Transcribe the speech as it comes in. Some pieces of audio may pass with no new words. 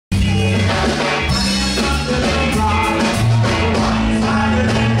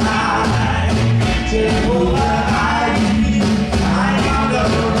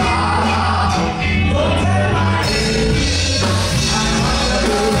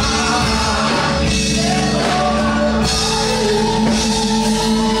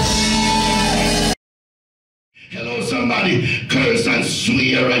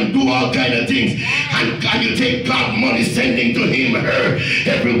all kind of things. And you take God money sending to him, her,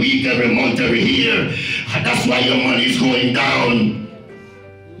 every week, every month, every year. And that's why your money is going down.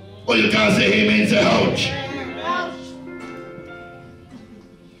 Or you can't say amen, say ouch.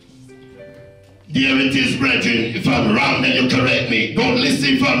 There it is, brethren. If I'm wrong, then you correct me. Don't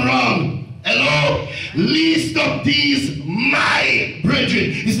listen if I'm wrong. Hello? Least of these, my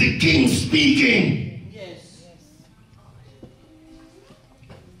brethren, is the king speaking. Yes.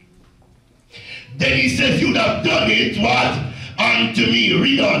 Then he says, you'd have done it, what? Unto me.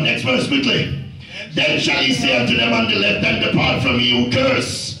 Read on, next verse quickly. Then shall he say unto them on the left, and depart from me, you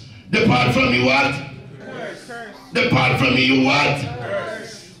curse. Depart from me, what? Curse. Depart from me, you what?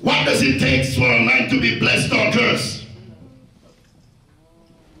 Curse. What does it take for a man to be blessed or cursed?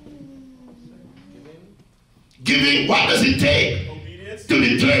 Giving, what does it take to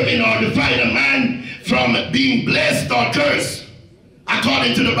determine or define a man from being blessed or cursed?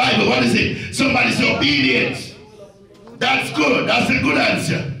 According to the Bible, what is it? Somebody say obedience. That's good. That's a good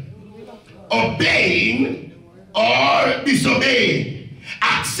answer. Obeying or disobeying.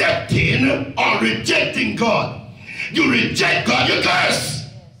 Accepting or rejecting God. You reject God, you curse.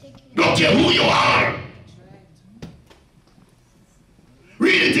 Don't care who you are.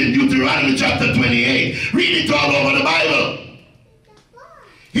 Read it in Deuteronomy chapter 28. Read it all over the Bible.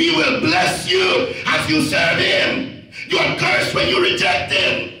 He will bless you as you serve him. You are cursed when you reject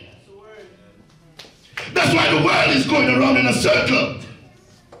him. That's why the world is going around in a circle.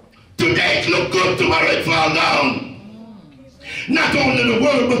 Today it look good, tomorrow it fall down. Not only the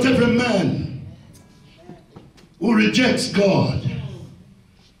world, but every man who rejects God.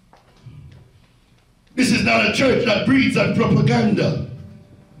 This is not a church that breeds on propaganda.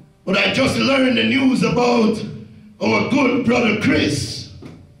 But I just learned the news about our good brother Chris.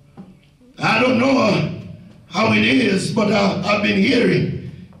 I don't know how it is, but I've been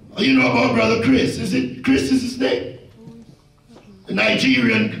hearing. You know about brother Chris. Is it Chris is his name? The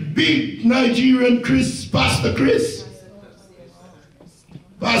Nigerian, big Nigerian Chris, Pastor Chris.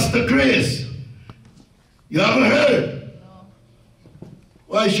 Pastor Chris. You haven't heard?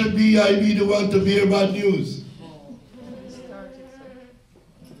 Why should I be the one to hear bad news?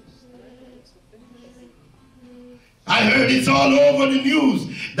 I heard it's all over the news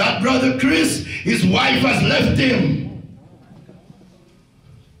that brother Chris, his wife has left him.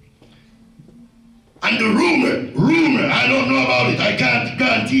 And the rumor, I don't know about it, I can't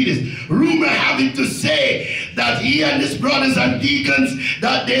guarantee this. Rumor having to say that he and his brothers and deacons,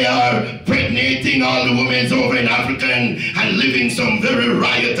 that they are pregnating all the women over in Africa and living some very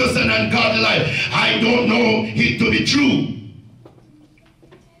riotous and ungodly life. I don't know it to be true.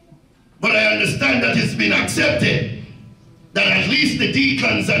 But I understand that it's been accepted. That at least the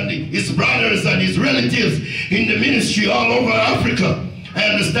deacons and his brothers and his relatives in the ministry all over Africa, I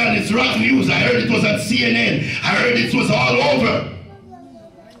understand it's rock news. I heard it was at CNN. I heard it was all over.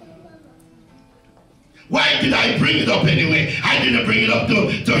 Why did I bring it up anyway? I didn't bring it up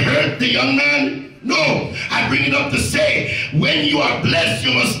to hurt the young man. No, I bring it up to say, when you are blessed,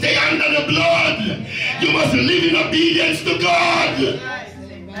 you must stay under the blood. You must live in obedience to God.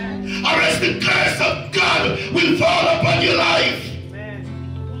 Or else the curse of God will fall upon your life.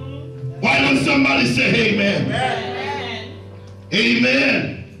 Why don't somebody say amen? Amen.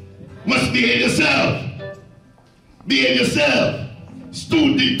 Amen. Must behave yourself. Behave yourself.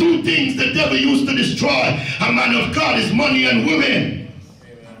 The two things the devil used to destroy a man of God is money and women.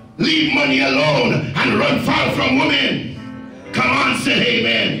 Leave money alone and run far from women. Come on, say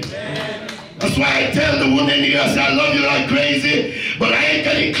amen. That's why I tell the woman here, I say, I love you like crazy, but I ain't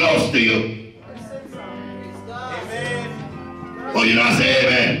getting close to you. Amen. Oh, you not say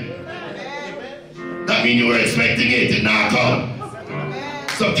amen? Amen. That means you were expecting it, it now come.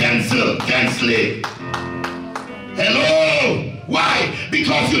 So cancel it. Hello? Why?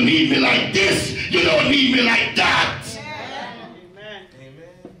 Because you need me like this, you don't need me like that. Amen.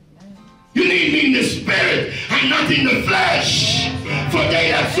 You need me in the spirit and not in the flesh. For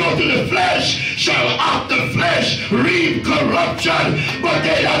they that sow to the flesh shall of the flesh reap corruption, but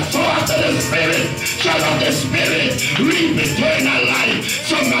they that sow after the spirit shall of the spirit reap eternal life.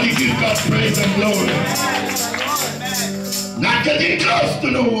 Somebody give God praise and glory. Not getting close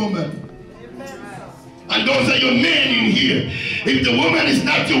to no woman. And those are your men in here. If the woman is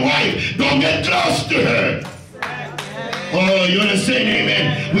not your wife, don't get close to her. Oh, you understand,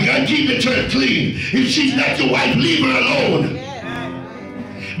 amen? We got to keep the church clean. If she's not your wife, leave her alone.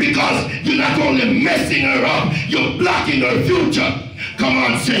 Because you're not only messing her up, you're blocking her future. Come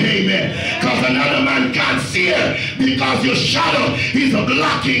on, say amen. Because another man can't see her because your shadow is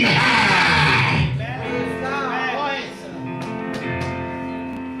blocking her.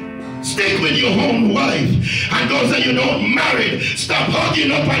 Stick with your own wife. And those that you don't married, stop hugging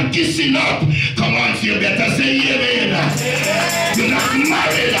up and kissing up. Come on, so you better say amen. You're not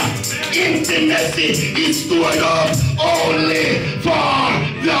married. Intimacy is stored up only for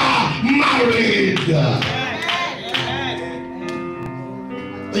the married.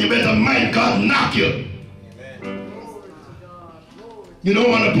 You better mind God knock you. You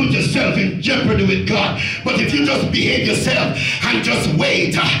don't want to put yourself in jeopardy with God. But if you just behave yourself and just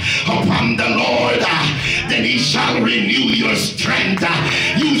wait upon the Lord, then he shall renew your strength.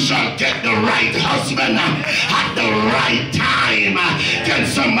 You shall get the right husband at the right time. Can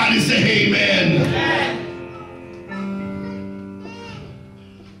somebody say amen?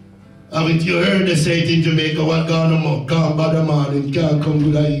 Haven't you heard they say it in Jamaica, what can't bother morning, can't come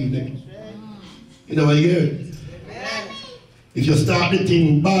good evening? You know what you hear? If you start the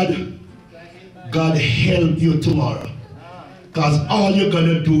thing bad, God help you tomorrow. Because all you're going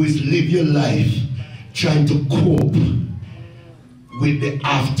to do is live your life trying to cope with the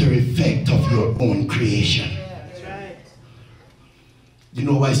after effect of your own creation. You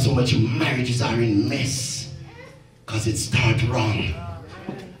know why so much marriages are in mess? Because it starts wrong.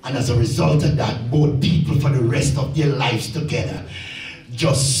 And as a result of that, both people for the rest of their lives together,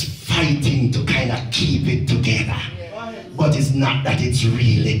 just fighting to kind of keep it together. But it's not that it's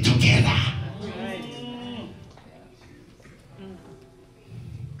really together.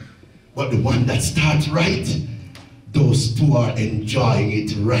 But the one that starts right, those two are enjoying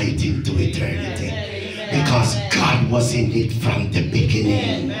it right into eternity. Because God was in it from the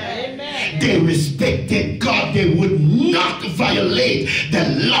beginning. They respected God. They would not violate the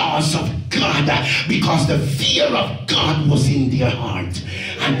laws of God because the fear of God was in their heart.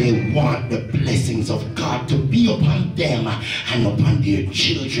 And they want the blessings of God to be upon them and upon their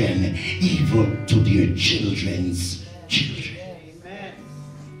children, even to their children's children.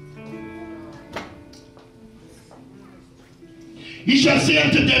 He shall say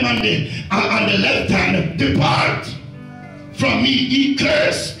unto them on the left hand, depart from me, ye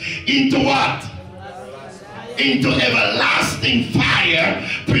cursed, into what? Into everlasting fire,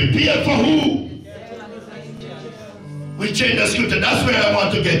 prepared for who? We change the scripture. That's where I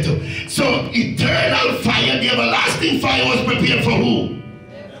want to get to. So eternal fire, the everlasting fire was prepared for who?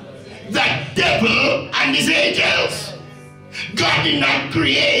 The devil and his angels. God did not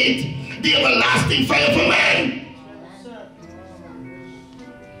create the everlasting fire for man.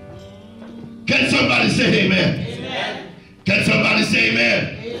 Can somebody say amen? Amen. Can somebody say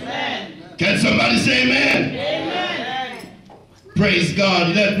amen? Amen. Can somebody say amen? Amen. Praise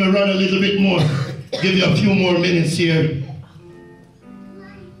God. Let me run a little bit more. Give you a few more minutes here.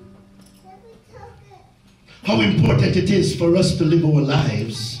 How important it is for us to live our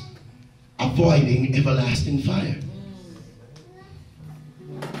lives avoiding everlasting fire.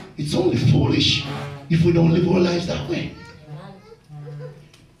 It's only foolish if we don't live our lives that way.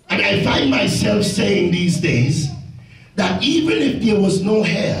 And I find myself saying these days that even if there was no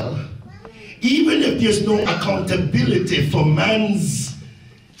hell, even if there's no accountability for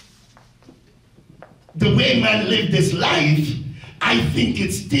the way man lived his life, I think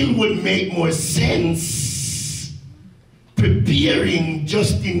it still would make more sense preparing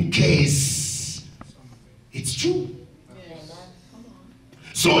just in case it's true.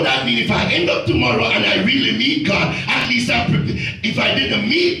 So that means if I end up tomorrow and I really meet God, at least I'm prepared. If I didn't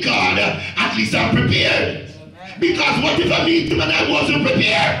meet God, at least I'm prepared. Because what if I meet him and I wasn't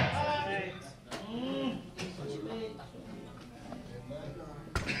prepared?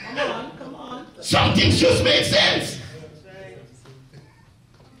 Come on. Some things just make sense.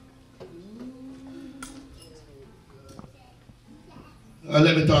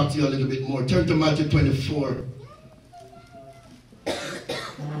 Let me talk to you a little bit more. Turn to Matthew 24.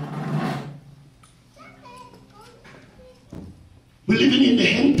 We're living in the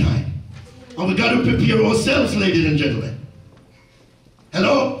end time. And we got to prepare ourselves, ladies and gentlemen.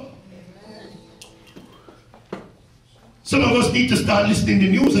 Hello? Some of us need to start listening to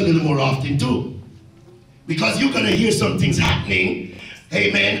the news a little more often too. Because you're going to hear some things happening,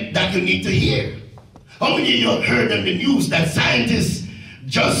 amen, that you need to hear. How many of you have heard on the news that scientists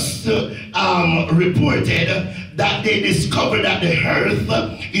just reported that they discovered that the earth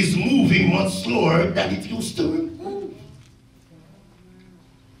is moving much slower than it used to move?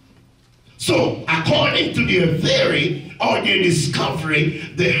 So, according to their theory or their discovery,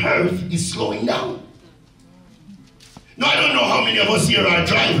 the earth is slowing down. Now, I don't know how many of us here are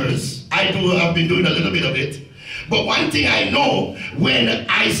drivers. I've been doing a little bit of it. But one thing I know, when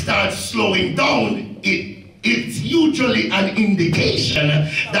I start slowing down, it's usually an indication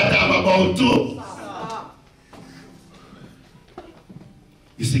that I'm about to.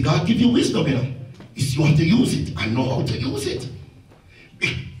 You see, God give you wisdom, you know. It's you have to use it and know how to use it.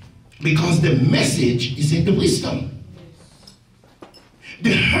 Because the message is in the wisdom.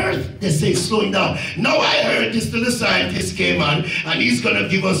 The earth, they say, slowing down. Now I heard this little scientist came on and he's going to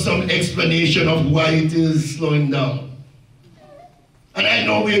give us some explanation of why it is slowing down. And I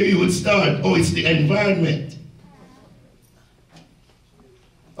know where he would start. Oh, it's the environment.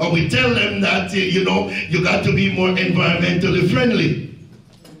 Or we tell them that, you know, you got to be more environmentally friendly.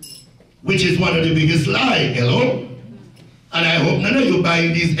 Which is one of the biggest lies. Hello? And I hope none of you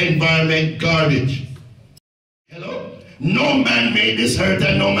buying these environment garbage. Hello? No man made this earth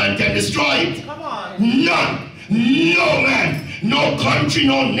and no man can destroy it. Come on. None. No man. No country,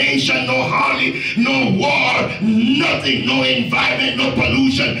 no nation, no harley, no war, nothing, no environment, no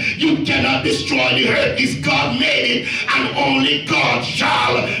pollution. You cannot destroy the earth. It's God made it and only God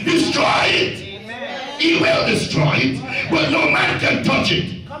shall destroy it. Amen. He will destroy it, but no man can touch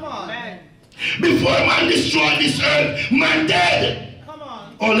it. Come on. Before man destroyed this earth, man dead. Come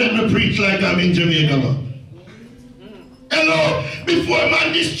on. Oh, let me preach like I'm in Jamaica, man. Hello? Before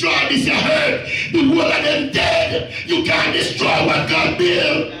man destroyed this earth, the whole of them dead. You can't destroy what God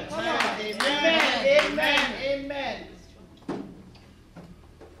built. Come on. Amen. Amen. Amen.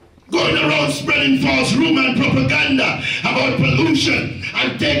 Going around spreading false rumor and propaganda about pollution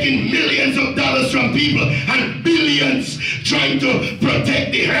and taking millions of dollars from people and billions trying to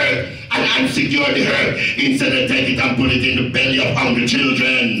protect the earth and secure the earth instead of take it and put it in the belly of hungry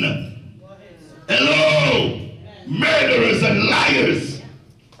children. Hello? Murderers and liars.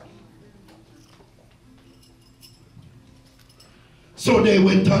 So they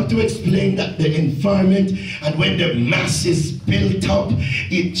went on to explain that the environment and when the mass is built up,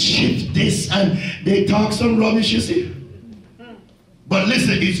 it shifts this and they talk some rubbish, you see. But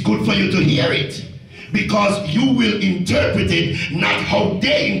listen, it's good for you to hear it because you will interpret it, not how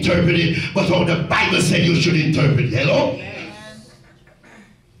they interpret it, but how the Bible said you should interpret it. Hello?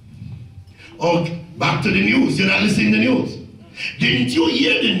 Oh, back to the news. You're not listening to the news. Didn't you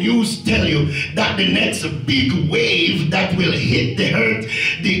hear the news tell you that the next big wave that will hit the earth,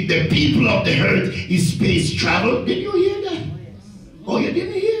 the people of the earth, is space travel? Did you hear that? Oh, you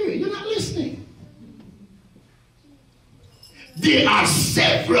didn't hear it. You're not listening. There are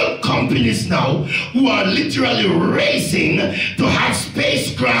several companies now who are literally racing to have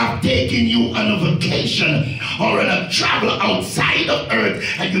spacecraft taking you on a vacation or on a travel outside of Earth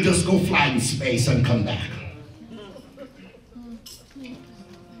and you just go fly in space and come back.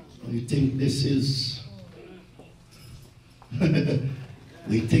 You think this is...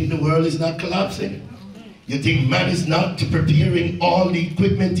 We think the world is not collapsing? You think man is not preparing all the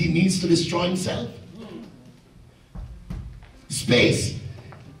equipment he needs to destroy himself? Space.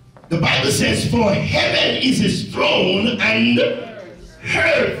 The Bible says, for heaven is his throne and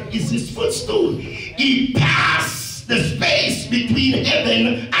earth is his footstool. He passed the space between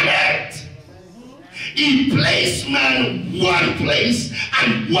heaven and earth. He placed man one place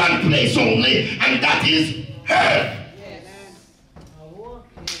and one place only, and that is earth.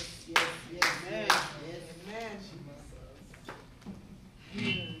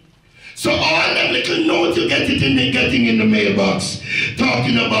 So all them little notes you getting in the mailbox,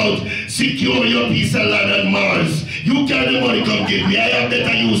 talking about secure your piece of land on Mars. You carry the money, come give me. I have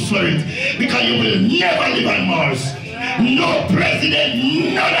better use for it. Because you will never live on Mars. No president,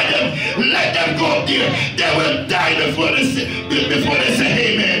 none of them. Let them go up there. They will die before they say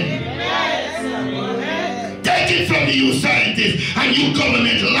amen. Take it from me, you scientists, and you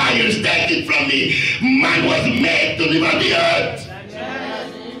government liars. Take it from me. Man was made to live on the earth.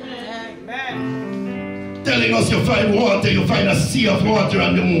 Telling us you find water, you find a sea of water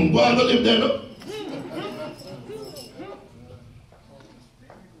on the moon. Go on, go live there, no?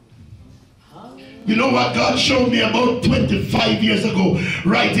 You know what God showed me about 25 years ago,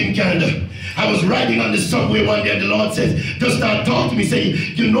 right in Canada. I was riding on the subway one day and the Lord said, just start talking to me,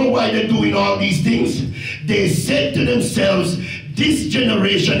 saying, you know why they're doing all these things? They said to themselves, this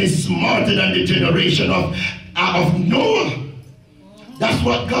generation is smarter than the generation of Noah. That's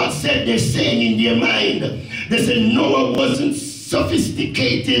what God said they're saying in their mind. They said Noah wasn't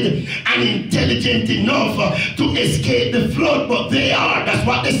sophisticated and intelligent enough to escape the flood, but they are. That's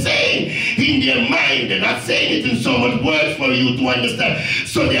what they're saying in their mind. They're not saying it in so much words for you to understand.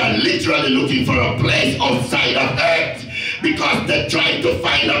 So they are literally looking for a place outside of earth because they're trying to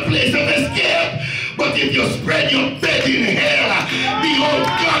find a place of escape. But if you spread your bed in hell, behold,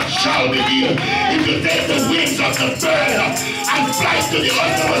 God shall be there. If you take the wings of the bird and fly to the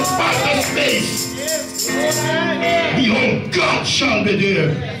uttermost part of space, behold, God shall be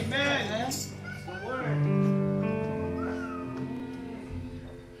there.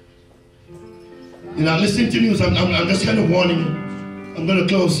 You're not listening to news. I'm just kind of warning you. I'm going to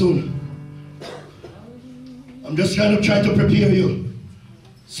close soon. I'm just kind of trying to prepare you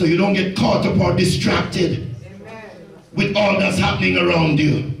so you don't get caught up or distracted with all that's happening around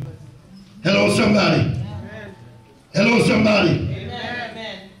you. Hello, somebody. Amen. Hello, somebody.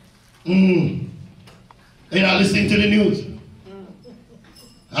 Amen. You're not listening to the news.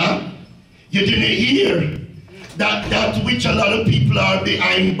 Huh? You didn't hear that which a lot of people are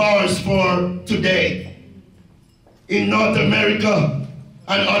behind bars for today in North America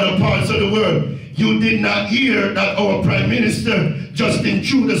and other parts of the world. You did not hear that our Prime Minister Justin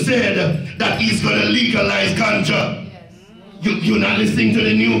Trudeau said that he's going to legalize ganja. You're not listening to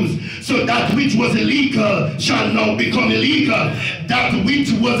the news. So that which was illegal shall now become illegal. That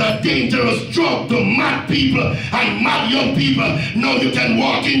which was a dangerous drug to mad people and mad young people, now you can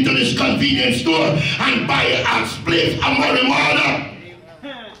walk into this convenience store and buy a split of marijuana.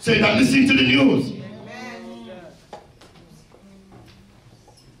 So you're not listening to the news.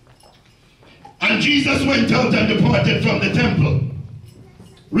 And Jesus went out and departed from the temple.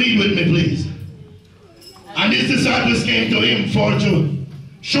 Read with me, please. And his disciples came to him for to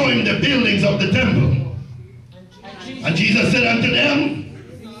show him the buildings of the temple. And Jesus said unto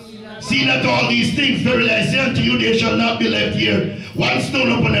them, see that all these things, verily I say unto you, there shall not be left here one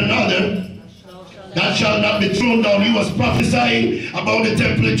stone upon another that shall not be thrown down. He was prophesying about the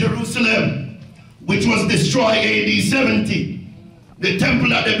temple in Jerusalem, which was destroyed AD 70. The temple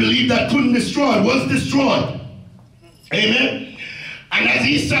that they believed that couldn't destroy was destroyed. Amen. And as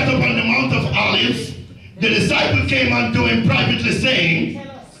he sat upon the Mount of Olives, the disciple came unto him privately, saying,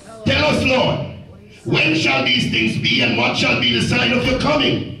 tell us, Lord, when shall these things be, and what shall be the sign of your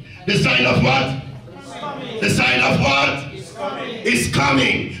coming? The sign of what? The sign of what? Is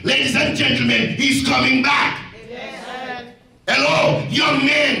coming. Ladies and gentlemen, he's coming back. Hello, young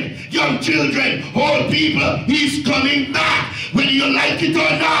men, young children, old people, he's coming back. Whether you like it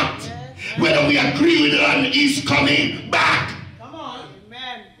or not, whether we agree with it or not, he's coming back. Come on,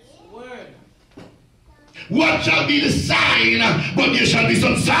 amen. Word. What shall be the sign? But there shall be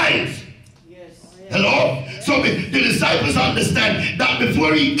some signs. Yes. Hello? So the disciples understand that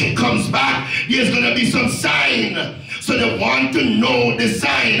before he comes back, there's going to be some sign. So they want to know the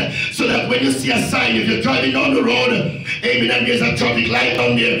sign, so that when you see a sign, if you're driving down the road, amen, and there's a traffic light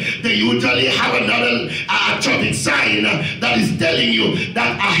down there, they usually have another traffic sign that is telling you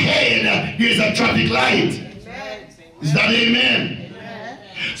that ahead there's a traffic light. Amen. Is that amen? Amen?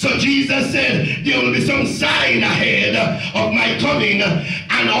 So Jesus said there will be some sign ahead of my coming,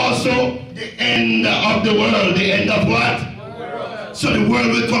 and also the end of the world. The end of what? So the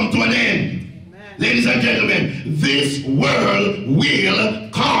world will come to an end. Ladies and gentlemen, this world will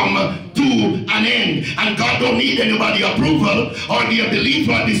come to an end. And God don't need anybody's approval or their belief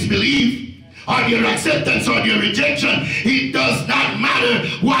or disbelief or their acceptance or their rejection. It does not matter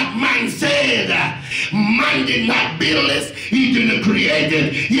what man said. Man did not build this. He didn't create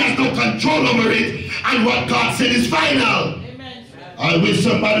it. He has no control over it. And what God said is final. Amen. I wish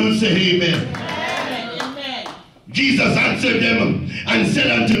somebody would say amen. Amen. Jesus answered them and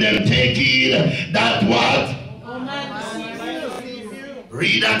said unto them, take heed that what?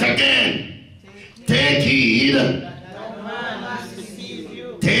 Read that again. Take heed.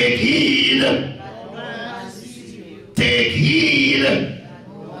 Take heed. Take heed.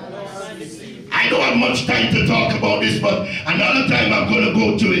 I don't have much time to talk about this, but another time I'm going to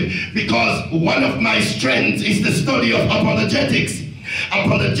go to it, because one of my strengths is the study of apologetics.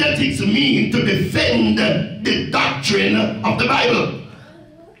 Apologetics mean to defend the doctrine of the Bible.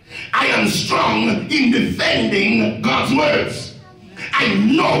 I am strong in defending God's words. I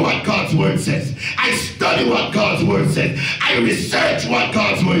know what God's word says. I study what God's word says. I research what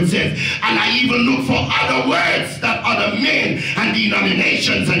God's word says. And I even look for other words that other men and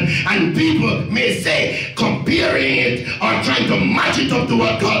denominations and people may say, comparing it or trying to match it up to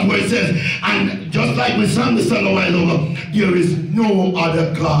what God's word says. And just like we sang the song a while ago, there is no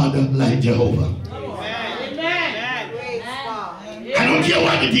other God like Jehovah. I don't care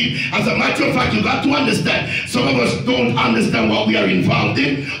what it is. As a matter of fact, you got to understand, some of us don't understand what we are involved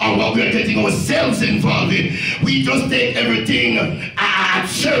in or what we are getting ourselves involved in. We just take everything at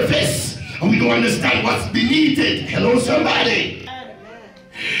surface and we don't understand what's beneath it. Hello, somebody.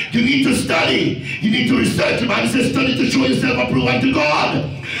 You need to study. You need to research. The Bible says study to show yourself approved unto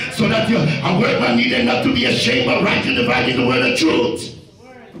God, so that a workman needed not to be ashamed but rightly dividing the word of truth.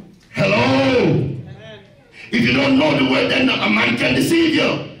 Hello. If you don't know the word, then a man can deceive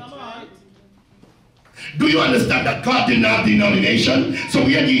you. Do you understand that God did not have denomination? So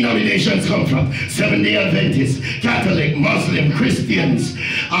where denominations come from? Seventh-day Adventists, Catholic, Muslim, Christians,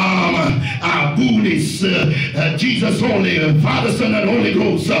 Buddhists, Jesus only, Father, Son, and Holy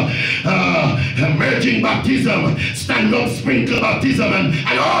Ghost, emerging baptism, stand-up sprinkle baptism,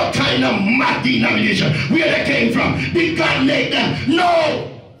 and all kind of mad denomination. Where they came from? Did God make them? No!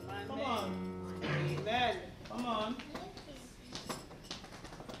 Come on. Amen. Come on.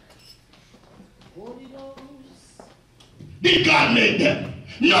 Holy Ghost. Did God make them?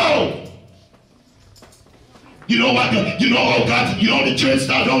 No! You know what? You know how God, you know the church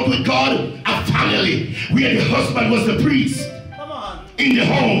started out with God? A family where the husband was the priest. Come on. In the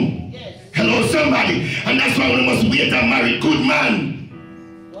home. Yes. Hello, somebody. And that's why we must wait and marry good man.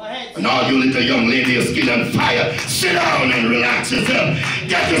 Go ahead. And all you little young lady, your skin on fire, sit down and relax yourself.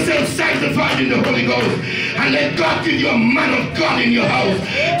 Get yourself sanctified in the Holy Ghost. And let God give you a man of God in your house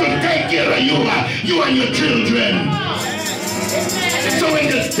to take care of you and your children. So when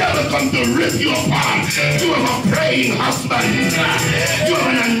the devil comes to rip you apart, you have a praying husband. You have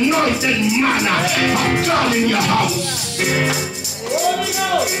an anointed man of God in your house.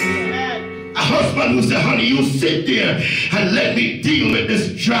 A husband who said, honey, you sit there and let me deal with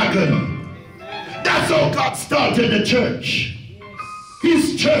this dragon. That's how God started the church.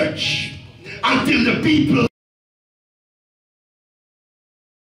 His church. Until the people